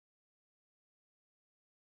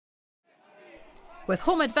With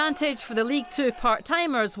home advantage for the League Two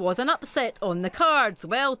part-timers was an upset on the cards.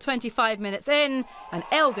 Well, 25 minutes in and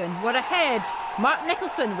Elgin were ahead. Mark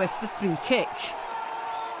Nicholson with the free kick.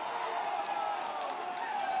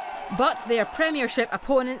 But their Premiership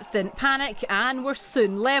opponents didn't panic and were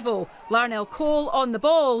soon level. Larnell Cole on the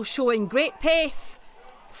ball, showing great pace,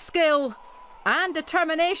 skill and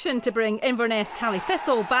determination to bring Inverness Caledonian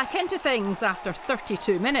Thistle back into things after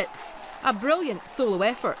 32 minutes. A brilliant solo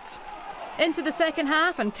effort. Into the second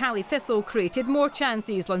half and Caledonian Thistle created more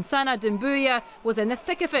chances. Lansana Dimbuya was in the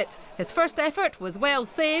thick of it. His first effort was well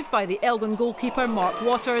saved by the Elgin goalkeeper Mark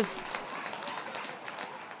Waters,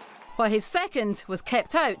 while his second was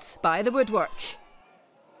kept out by the woodwork.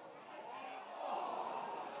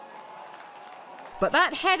 But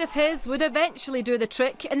that head of his would eventually do the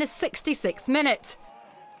trick in the 66th minute.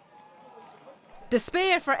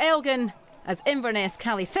 Despair for Elgin as Inverness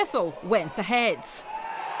Caledonian Thistle went ahead.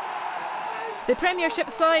 The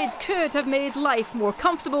Premiership side could have made life more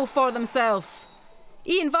comfortable for themselves.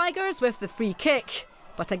 Ian Vigurs with the free kick,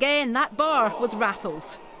 but again that bar was rattled.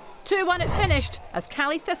 2-1 it finished as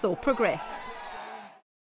Caledonian Thistle progress.